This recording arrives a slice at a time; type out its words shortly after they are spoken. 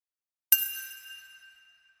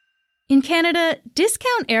In Canada,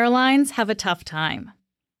 discount airlines have a tough time.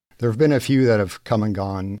 There have been a few that have come and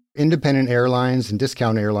gone. Independent airlines and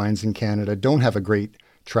discount airlines in Canada don't have a great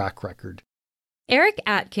track record. Eric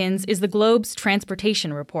Atkins is the Globe's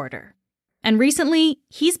transportation reporter. And recently,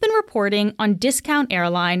 he's been reporting on discount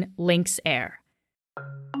airline Lynx Air.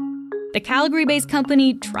 The Calgary-based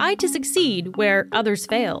company tried to succeed where others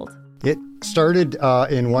failed. It started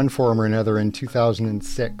in one form or another in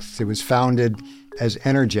 2006. It was founded as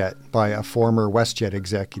Enerjet by a former WestJet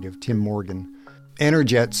executive, Tim Morgan.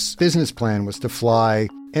 Enerjet's business plan was to fly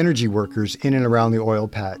energy workers in and around the oil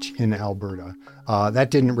patch in Alberta.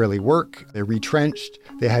 That didn't really work. They retrenched.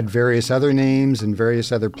 They had various other names and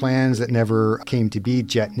various other plans that never came to be.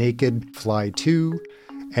 Jet Naked, Fly 2.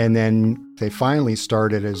 And then they finally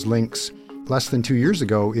started as Lynx less than 2 years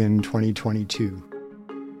ago in 2022.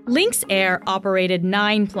 Lynx Air operated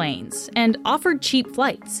 9 planes and offered cheap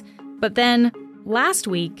flights. But then, last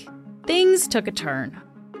week, things took a turn.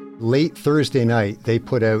 Late Thursday night, they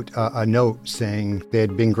put out a note saying they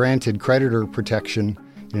had been granted creditor protection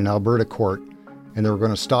in an Alberta court, and they were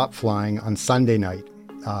going to stop flying on Sunday night,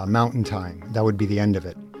 Mountain Time. That would be the end of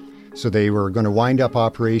it. So they were going to wind up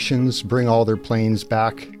operations, bring all their planes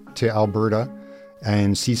back to Alberta,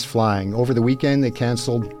 and cease flying. Over the weekend, they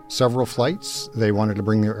canceled several flights. They wanted to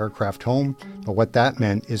bring their aircraft home. But what that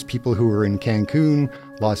meant is people who were in Cancun,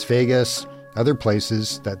 Las Vegas, other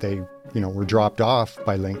places that they were dropped off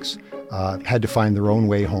by Lynx, had to find their own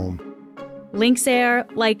way home. Lynx Air,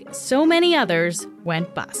 like so many others,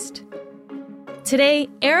 went bust. Today,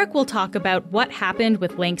 Eric will talk about what happened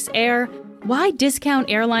with Lynx Air, why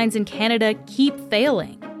discount airlines in Canada keep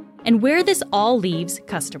failing, and where this all leaves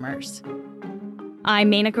customers.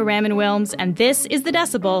 I'm Menaka Raman-Wilms, and this is The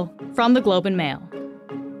Decibel from the Globe and Mail.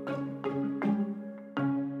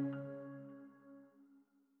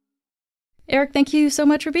 Eric, thank you so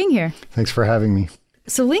much for being here. Thanks for having me.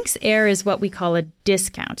 So Lynx Air is what we call a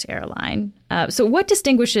discount airline. So what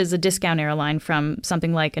distinguishes a discount airline from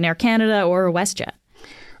something like an Air Canada or a WestJet?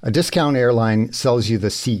 A discount airline sells you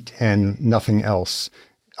the seat and nothing else.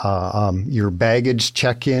 Your baggage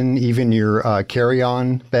check-in, even your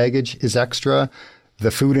carry-on baggage is extra.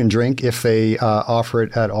 The food and drink, if they offer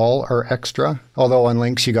it at all, are extra. Although on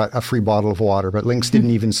Lynx, you got a free bottle of water, but Lynx didn't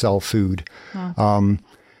even sell food. Wow.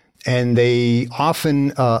 And they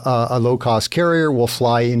often, a low-cost carrier will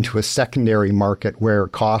fly into a secondary market where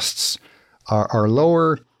costs are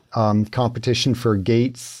lower. Competition for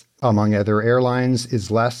gates among other airlines is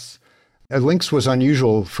less. Lynx was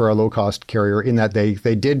unusual for a low-cost carrier in that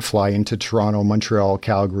they did fly into Toronto, Montreal,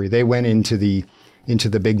 Calgary. They went into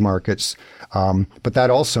the big markets. But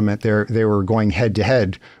that also meant they were going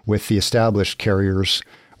head-to-head with the established carriers,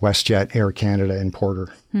 WestJet, Air Canada, and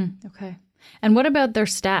Porter. Okay. And what about their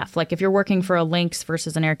staff? Like if you're working for a Lynx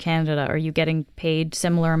versus an Air Canada, are you getting paid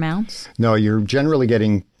similar amounts? No, you're generally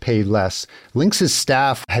getting paid less. Lynx's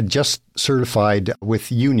staff had just certified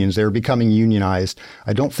with unions. They were becoming unionized.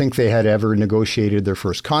 I don't think they had ever negotiated their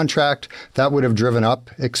first contract. That would have driven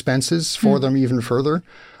up expenses for them even further.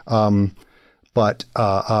 But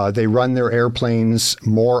they run their airplanes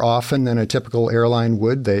more often than a typical airline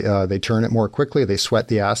would. They turn it more quickly. They sweat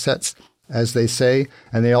the assets, as they say.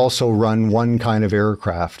 And they also run one kind of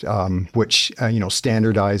aircraft, which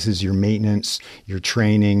standardizes your maintenance, your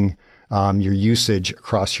training, your usage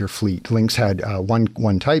across your fleet. Lynx had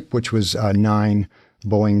one type, which was 9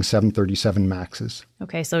 Boeing 737 Maxes.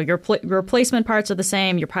 Okay, so your replacement parts are the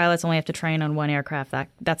same. Your pilots only have to train on one aircraft.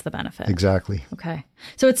 That's the benefit. Exactly. Okay.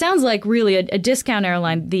 So it sounds like really a discount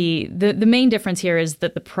airline, the main difference here is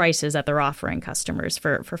that the prices that they're offering customers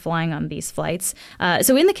for flying on these flights.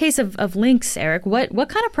 So in the case of Lynx, Eric, what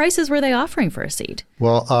kind of prices were they offering for a seat?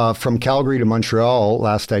 Well, from Calgary to Montreal,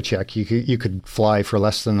 last I checked, you could fly for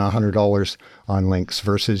less than $100 on Lynx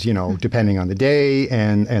versus, depending on the day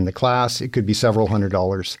and the class, it could be several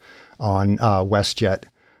 $100s on WestJet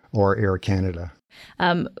or Air Canada.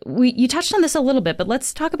 You touched on this a little bit, but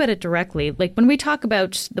let's talk about it directly. Like when we talk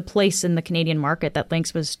about the place in the Canadian market that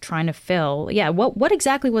Lynx was trying to fill, what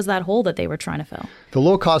exactly was that hole that they were trying to fill? The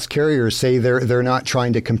low-cost carriers say they're not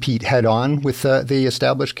trying to compete head-on with the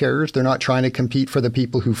established carriers. They're not trying to compete for the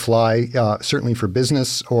people who fly, certainly for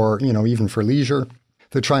business or even for leisure.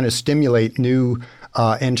 They're trying to stimulate new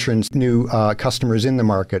entrants, new customers in the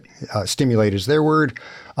market. Stimulate is their word.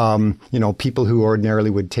 People who ordinarily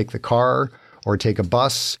would take the car or take a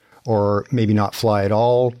bus or maybe not fly at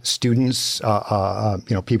all. Students,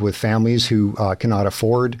 people with families who cannot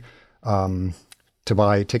afford to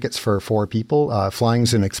buy tickets for 4 people.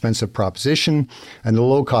 Flying's an expensive proposition, and the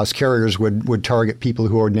low-cost carriers would target people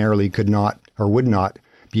who ordinarily could not or would not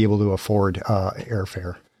be able to afford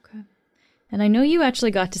airfare. And I know you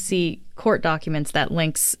actually got to see court documents that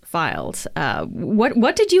Lynx filed.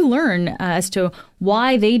 What did you learn as to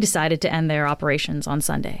why they decided to end their operations on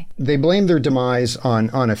Sunday? They blamed their demise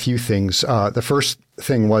on a few things. The first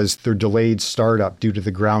thing was their delayed startup due to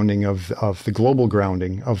the grounding of the global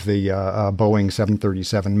grounding of the Boeing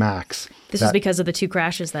 737 MAX. This is because of the two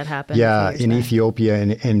crashes that happened. Yeah, in Ethiopia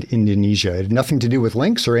and Indonesia. It had nothing to do with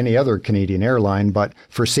Lynx or any other Canadian airline, but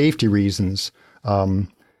for safety reasons,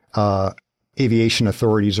 aviation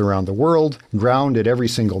authorities around the world grounded every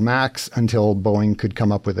single MAX until Boeing could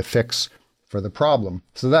come up with a fix for the problem.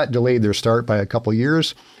 So that delayed their start by a couple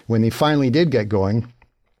years. When they finally did get going,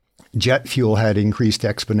 jet fuel had increased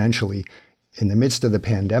exponentially in the midst of the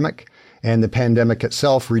pandemic, and the pandemic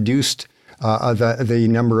itself reduced the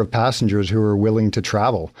number of passengers who were willing to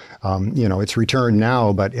travel. It's returned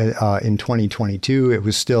now, but in 2022, it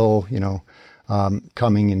was still,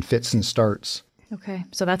 coming in fits and starts. Okay,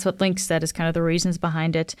 so that's what Lynx said is kind of the reasons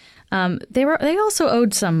behind it. They also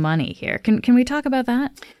owed some money here. Can we talk about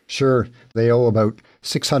that? Sure. They owe about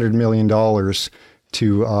 $600 million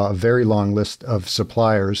to a very long list of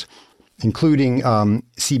suppliers, including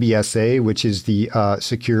CBSA, which is the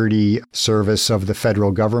security service of the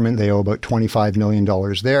federal government. They owe about $25 million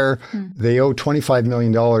there. They owe $25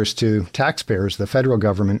 million to taxpayers, the federal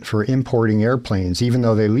government, for importing airplanes. Even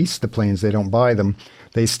though they lease the planes, they don't buy them.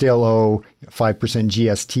 They still owe 5%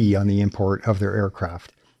 GST on the import of their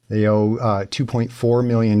aircraft. They owe $2.4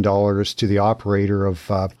 million to the operator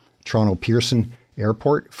of Toronto Pearson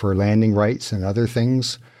Airport for landing rights and other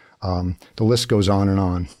things. The list goes on and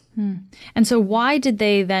on. And so why did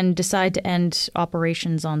they then decide to end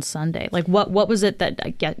operations on Sunday? Like what was it that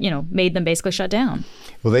made them basically shut down?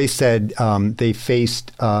 Well, they said they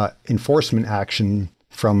faced enforcement action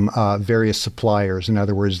from various suppliers. In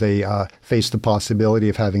other words, they faced the possibility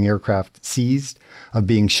of having aircraft seized, of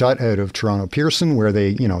being shut out of Toronto Pearson, where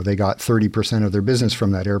they got 30% of their business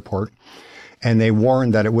from that airport. And they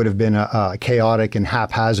warned that it would have been a chaotic and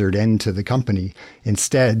haphazard end to the company.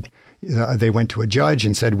 Instead, they went to a judge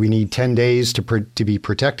and said, we need 10 days to be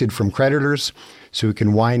protected from creditors so we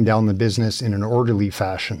can wind down the business in an orderly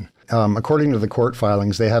fashion. According to the court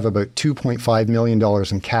filings, they have about $2.5 million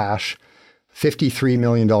in cash, $53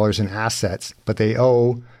 million in assets, but they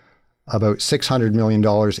owe about $600 million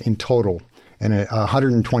in total. And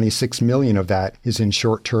 $126 million of that is in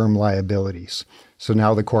short-term liabilities. So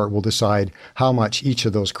now the court will decide how much each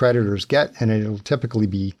of those creditors get, and it'll typically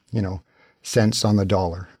be, cents on the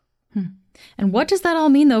dollar. And what does that all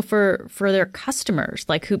mean, though, for their customers,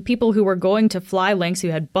 like people who were going to fly Lynx, who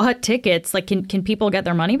had bought tickets? Like, can people get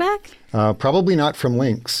their money back? Probably not from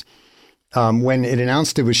Lynx. When it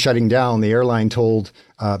announced it was shutting down, the airline told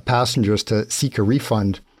passengers to seek a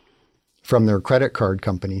refund from their credit card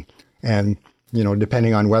company. And,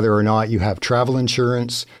 depending on whether or not you have travel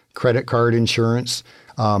insurance, credit card insurance,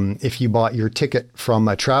 if you bought your ticket from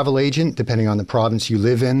a travel agent, depending on the province you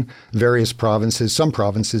live in, various provinces, some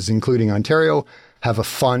provinces, including Ontario, have a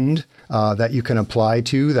fund that you can apply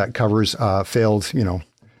to that covers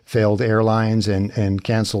failed airlines and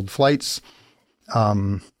canceled flights.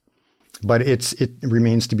 But it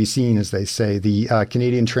remains to be seen, as they say. The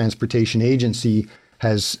Canadian Transportation Agency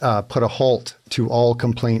has put a halt to all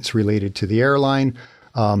complaints related to the airline.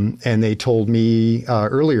 And they told me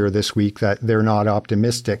earlier this week that they're not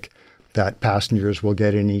optimistic that passengers will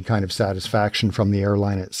get any kind of satisfaction from the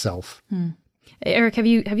airline itself. Eric, have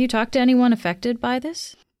you talked to anyone affected by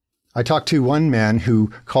this? I talked to one man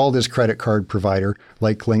who called his credit card provider,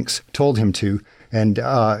 like Lynx told him to, and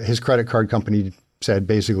his credit card company said,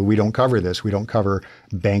 basically, we don't cover this. We don't cover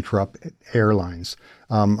bankrupt airlines.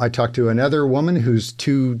 I talked to another woman whose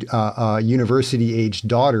two university-aged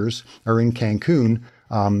daughters are in Cancun,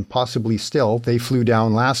 possibly still. They flew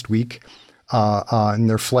down last week in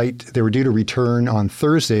their flight. They were due to return on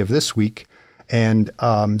Thursday of this week, and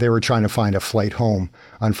they were trying to find a flight home.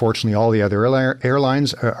 Unfortunately, all the other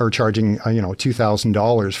airlines are charging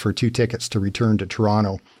 $2,000 for 2 tickets to return to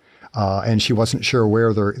Toronto. And she wasn't sure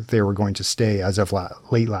where they were going to stay as of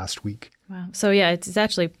late last week. Wow. So, yeah, it's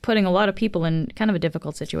actually putting a lot of people in kind of a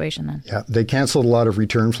difficult situation then. Yeah, they canceled a lot of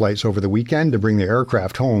return flights over the weekend to bring the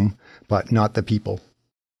aircraft home, but not the people.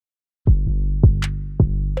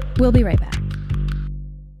 We'll be right back.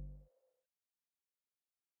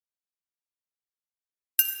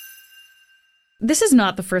 This is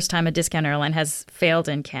not the first time a discount airline has failed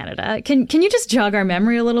in Canada. Can you just jog our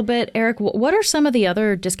memory a little bit, Eric? What are some of the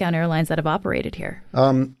other discount airlines that have operated here?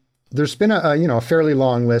 There's been a fairly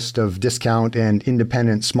long list of discount and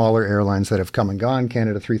independent smaller airlines that have come and gone.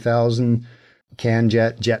 Canada 3000,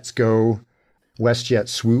 CanJet, JetsGo. WestJet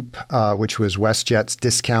Swoop, which was WestJet's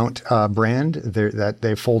discount brand.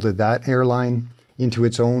 They folded that airline into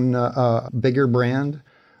its own bigger brand.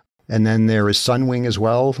 And then there is Sunwing as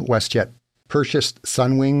well. WestJet purchased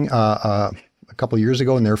Sunwing a couple of years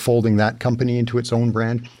ago, and they're folding that company into its own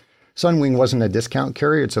brand. Sunwing wasn't a discount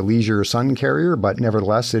carrier. It's a leisure sun carrier, but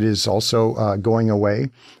nevertheless, it is also going away.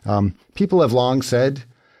 People have long said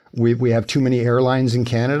we have too many airlines in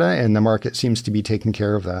Canada, and the market seems to be taking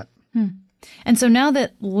care of that. And so now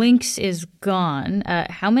that Lynx is gone,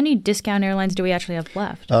 how many discount airlines do we actually have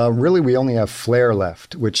left? Really, we only have Flair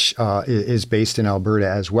left, which is based in Alberta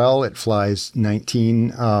as well. It flies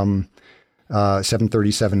 19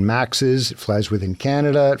 737 MAXs. It flies within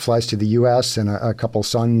Canada. It flies to the U.S. and a couple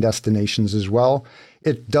sun destinations as well.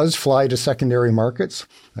 It does fly to secondary markets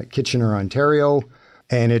like Kitchener, Ontario,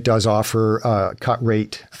 and it does offer cut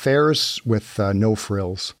rate fares with no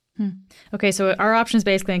frills. Okay, so our options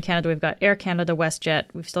basically in Canada, we've got Air Canada, WestJet,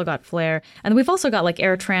 we've still got Flair, and we've also got like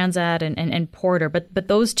Air Transat and Porter, but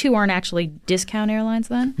those two aren't actually discount airlines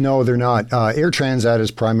then? No, they're not. Air Transat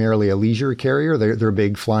is primarily a leisure carrier. They're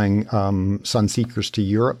big flying Sunseekers to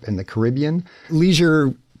Europe and the Caribbean.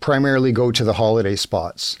 Leisure primarily go to the holiday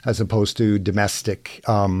spots as opposed to domestic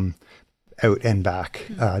out and back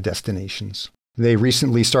destinations. They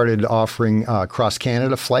recently started offering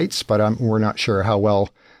cross-Canada flights, but we're not sure how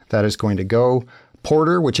well that is going to go.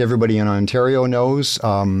 Porter, which everybody in Ontario knows,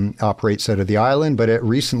 operates out of the island, but it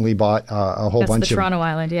recently bought a whole bunch of... That's the Toronto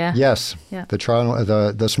Island, yeah. Yes, yeah. The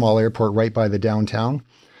Toronto, the small airport right by the downtown.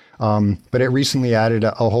 But it recently added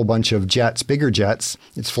a whole bunch of jets, bigger jets.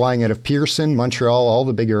 It's flying out of Pearson, Montreal, all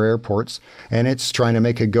the bigger airports, and it's trying to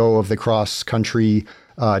make a go of the cross-country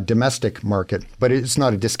domestic market. But it's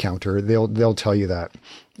not a discounter. They'll tell you that.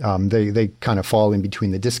 They kind of fall in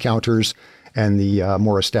between the discounters and the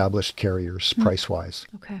more established carriers price-wise.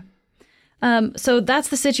 Okay. So that's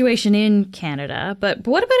the situation in Canada. But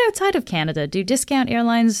what about outside of Canada? Do discount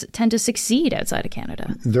airlines tend to succeed outside of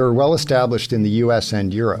Canada? They're well established in the U.S.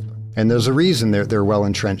 and Europe. And there's a reason they're well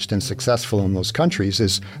entrenched and successful in those countries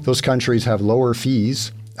is those countries have lower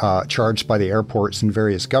fees charged by the airports and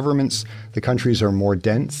various governments. The countries are more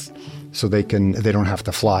dense, so they don't have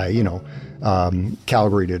to fly,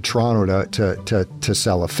 Calgary to Toronto to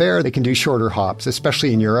sell a fare. They can do shorter hops,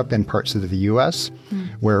 especially in Europe and parts of the U.S.,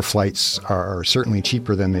 where flights are certainly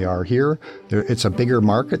cheaper than they are here. It's a bigger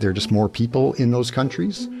market. There are just more people in those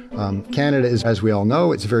countries. Canada is, as we all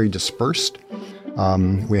know, it's very dispersed.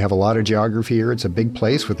 We have a lot of geography here. It's a big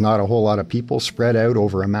place with not a whole lot of people spread out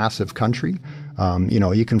over a massive country.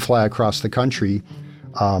 You can fly across the country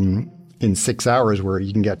in 6 hours where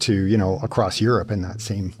you can get to, across Europe in that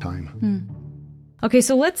same time. Okay,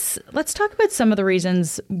 so let's talk about some of the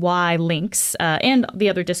reasons why Lynx and the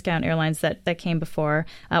other discount airlines that came before,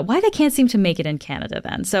 why they can't seem to make it in Canada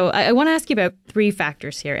then. So I want to ask you about three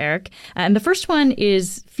factors here, Eric. And the first one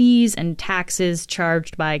is fees and taxes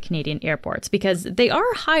charged by Canadian airports, because they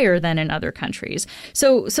are higher than in other countries.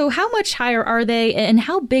 So how much higher are they, and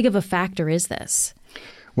how big of a factor is this?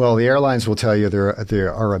 Well, the airlines will tell you they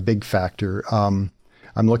are a big factor.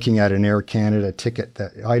 I'm looking at an Air Canada ticket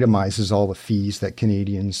that itemizes all the fees that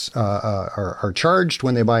Canadians are charged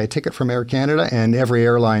when they buy a ticket from Air Canada, and every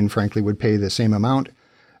airline, frankly, would pay the same amount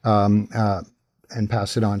and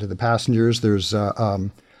pass it on to the passengers. There's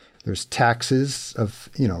taxes of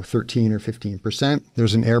 13 or 15%.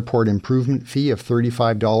 There's an airport improvement fee of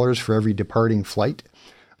 $35 for every departing flight.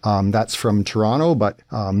 That's from Toronto, but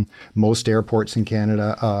most airports in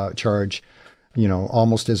Canada charge,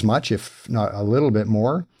 almost as much, if not a little bit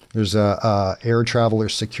more. There's a air traveler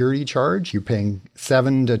security charge. You're paying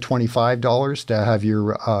 $7 to $25 to have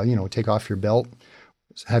your, take off your belt,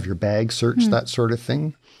 have your bag searched, that sort of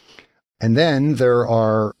thing. And then there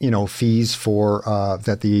are, fees for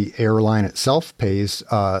that the airline itself pays,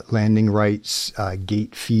 landing rights,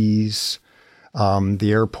 gate fees.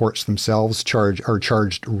 The airports themselves are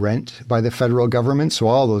charged rent by the federal government. So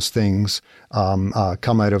all those things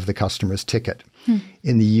come out of the customer's ticket.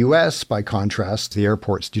 In the U.S., by contrast, the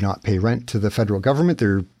airports do not pay rent to the federal government.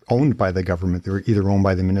 They're owned by the government. They're either owned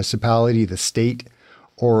by the municipality, the state,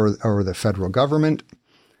 or the federal government.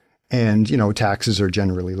 And, taxes are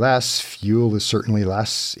generally less. Fuel is certainly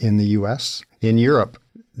less in the U.S. In Europe,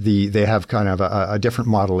 they have kind of a different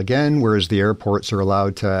model again, whereas the airports are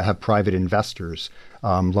allowed to have private investors.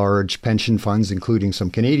 Large pension funds, including some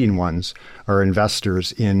Canadian ones, are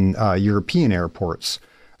investors in European airports.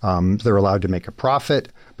 They're allowed to make a profit,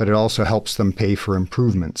 but it also helps them pay for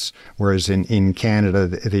improvements. Whereas in Canada,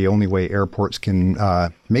 the only way airports can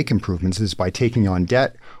make improvements is by taking on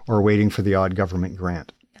debt or waiting for the odd government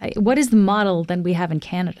grant. What is the model that we have in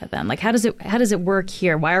Canada then? Like, how does it work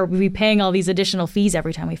here? Why are we paying all these additional fees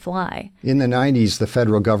every time we fly? In the 90s, the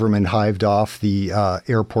federal government hived off the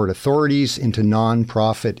airport authorities into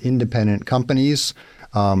nonprofit independent companies.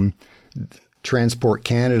 Transport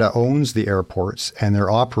Canada owns the airports, and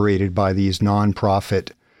they're operated by these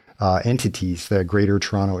nonprofit entities, the Greater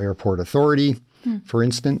Toronto Airport Authority, for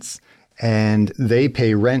instance, and they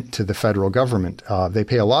pay rent to the federal government. They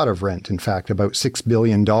pay a lot of rent, in fact, about $6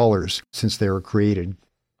 billion since they were created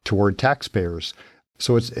toward taxpayers.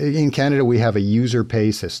 So it's in Canada, we have a user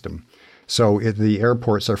pay system. So the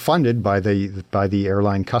airports are funded by the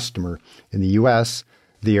airline customer. In the U.S.,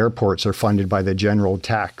 the airports are funded by the general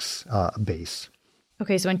tax base.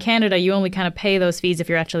 Okay, so in Canada, you only kind of pay those fees if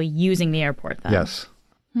you're actually using the airport then? Yes.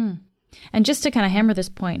 And just to kind of hammer this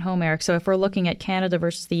point home, Eric, so if we're looking at Canada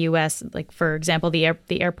versus the U.S., like, for example, the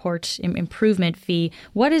airport improvement fee,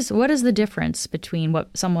 what is the difference between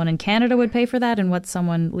what someone in Canada would pay for that and what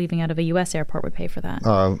someone leaving out of a U.S. airport would pay for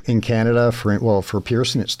that? In Canada, for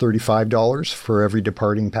Pearson, it's $35 for every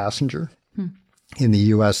departing passenger. In the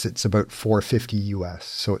U.S., it's about $4.50 U.S.,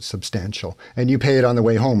 so it's substantial. And you pay it on the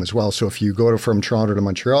way home as well. So if you go from Toronto to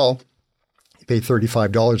Montreal, you pay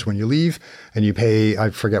 $35 when you leave, and you pay, I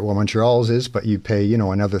forget what Montreal's is, but you pay,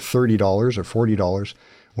 another $30 or $40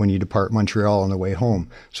 when you depart Montreal on the way home.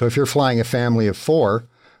 So if you're flying a family of four,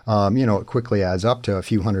 it quickly adds up to a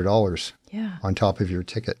few $100s on top of your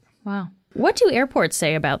ticket. Wow. What do airports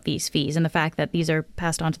say about these fees and the fact that these are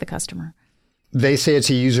passed on to the customer? They say it's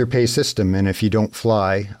a user pay system, and if you don't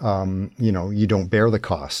fly, you don't bear the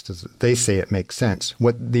cost. They say it makes sense.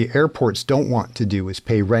 What the airports don't want to do is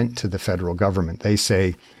pay rent to the federal government. They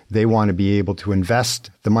say they want to be able to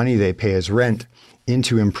invest the money they pay as rent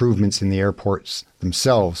into improvements in the airports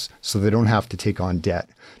themselves so they don't have to take on debt.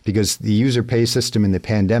 Because the user pay system in the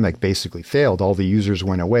pandemic basically failed. All the users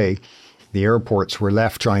went away. The airports were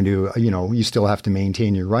left trying to, you still have to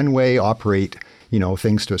maintain your runway, operate,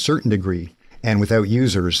 things to a certain degree. And without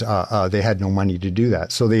users, they had no money to do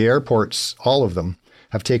that. So the airports, all of them,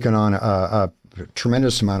 have taken on a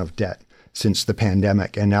tremendous amount of debt since the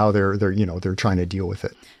pandemic, and now they're trying to deal with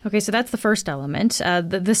it. Okay, so that's the first element.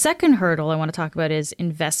 The second hurdle I want to talk about is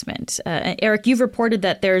investment. Eric, you've reported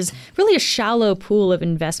that there's really a shallow pool of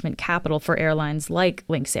investment capital for airlines like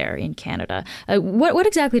Lynx Air in Canada. What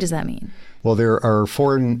exactly does that mean? Well, there are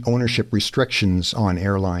foreign ownership restrictions on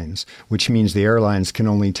airlines, which means the airlines can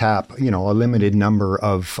only tap, a limited number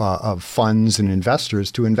of funds and investors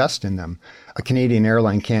to invest in them. A Canadian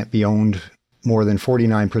airline can't be owned more than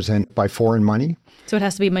 49% by foreign money. So it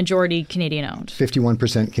has to be majority Canadian owned.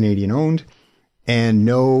 51% Canadian owned, and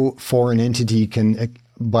no foreign entity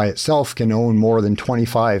by itself can own more than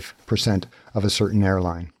 25% of a certain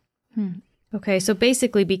airline. Okay, so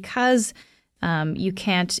basically because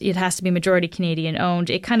it has to be majority Canadian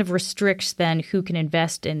owned, it kind of restricts then who can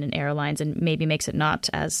invest in airlines and maybe makes it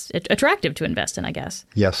not as attractive to invest in, I guess.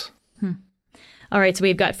 Yes. All right, so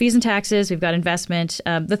we've got fees and taxes, we've got investment.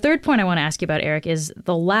 The third point I want to ask you about, Eric, is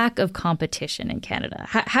the lack of competition in Canada.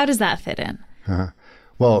 How does that fit in?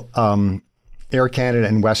 Well, Air Canada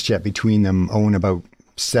and WestJet between them own about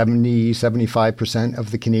 75%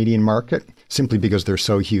 of the Canadian market, simply because they're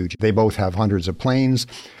so huge. They both have hundreds of planes.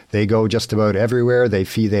 They go just about everywhere. They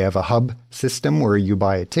have a hub system where you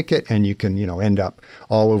buy a ticket and you can, end up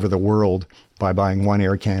all over the world by buying one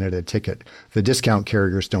Air Canada ticket. The discount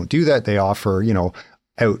carriers don't do that. They offer,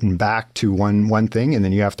 out and back to one thing, and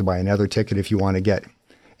then you have to buy another ticket if you want to get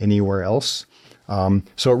anywhere else.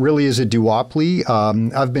 So it really is a duopoly.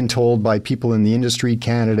 I've been told by people in the industry,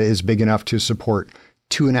 Canada is big enough to support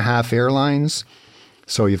 2.5 airlines.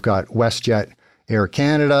 So you've got WestJet, Air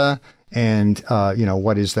Canada, and,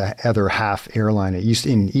 what is the other half airline?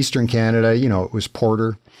 In Eastern Canada, it was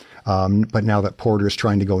Porter. But now that Porter is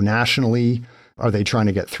trying to go nationally, are they trying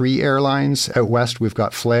to get 3 airlines? Out west, we've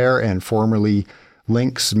got Flair and formerly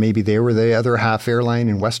Lynx. Maybe they were the other half airline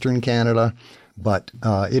in Western Canada. But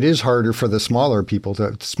it is harder for the smaller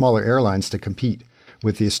airlines to compete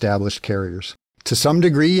with the established carriers. To some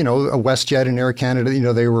degree, WestJet and Air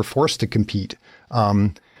Canada, they were forced to compete.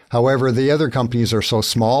 However, the other companies are so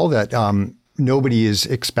small that nobody is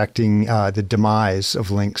expecting the demise of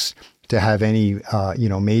Lynx to have any,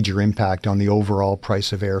 major impact on the overall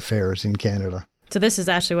price of airfares in Canada. So this is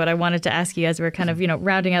actually what I wanted to ask you as we're kind of,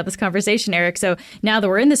 rounding out this conversation, Eric. So now that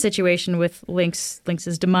we're in the situation with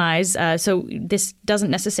Lynx's demise, so this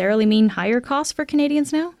doesn't necessarily mean higher costs for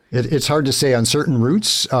Canadians now? It's hard to say on certain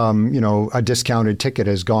routes. A discounted ticket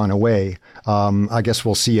has gone away. I guess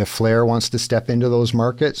we'll see if Flair wants to step into those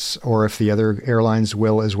markets or if the other airlines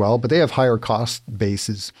will as well. But they have higher cost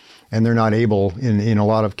bases, and they're not able, in a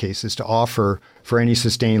lot of cases, to offer for any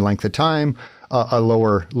sustained length of time a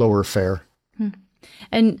lower fare.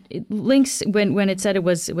 And Lynx, when it said it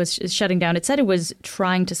was shutting down, it said it was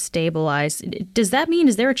trying to stabilize. Does that mean,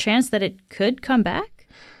 is there a chance that it could come back?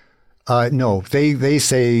 No, they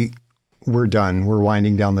say we're done. We're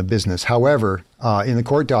winding down the business. However, in the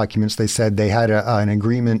court documents, they said they had an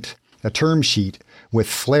agreement, a term sheet with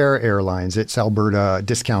Flair Airlines. It's Alberta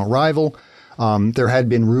discount rival. There had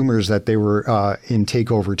been rumors that they were in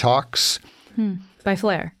takeover talks. By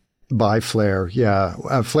Flair? By Flair,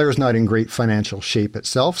 yeah. Flair's not in great financial shape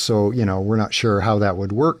itself, so, we're not sure how that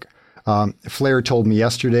would work. Flair told me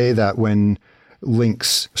yesterday that when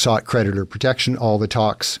Lynx sought creditor protection, all the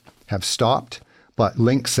talks have stopped. But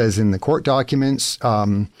Lynx says in the court documents,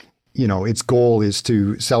 its goal is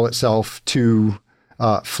to sell itself to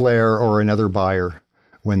Flair or another buyer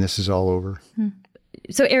when this is all over.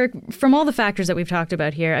 So, Eric, from all the factors that we've talked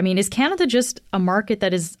about here, I mean, is Canada just a market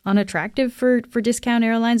that is unattractive for discount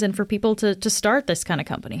airlines and for people to start this kind of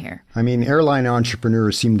company here? I mean, airline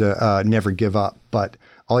entrepreneurs seem to never give up, but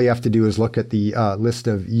all you have to do is look at the list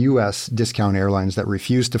of U.S. discount airlines that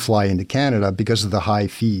refuse to fly into Canada because of the high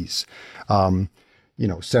fees.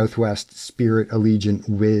 Southwest, Spirit, Allegiant,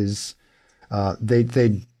 Wizz,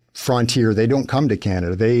 Frontier, they don't come to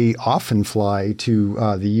Canada. They often fly to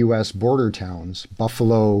the U.S. border towns,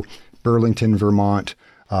 Buffalo, Burlington, Vermont,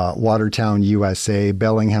 Watertown, USA,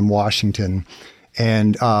 Bellingham, Washington.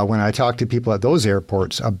 And when I talk to people at those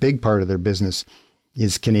airports, a big part of their business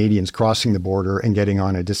is Canadians crossing the border and getting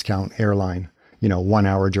on a discount airline, 1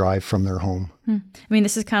 hour drive from their home. I mean,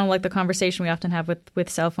 this is kind of like the conversation we often have with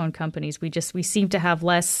cell phone companies. We seem to have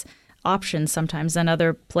less options sometimes than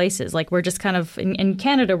other places. Like we're just kind of, in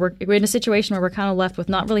Canada, we're in a situation where we're kind of left with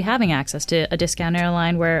not really having access to a discount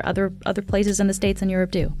airline where other places in the States and Europe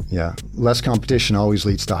do. Yeah. Less competition always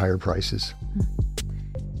leads to higher prices.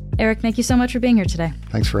 Eric, thank you so much for being here today.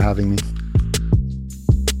 Thanks for having me.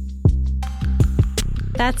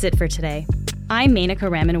 That's it for today. I'm Menaka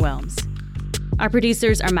Raman-Wilms. Our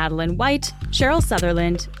producers are Madeline White, Cheryl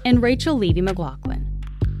Sutherland, and Rachel Levy-McLaughlin.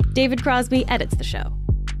 David Crosby edits the show.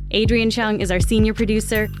 Adrian Chung is our senior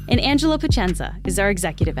producer, and Angela Pacenza is our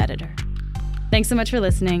executive editor. Thanks so much for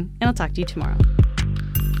listening, and I'll talk to you tomorrow.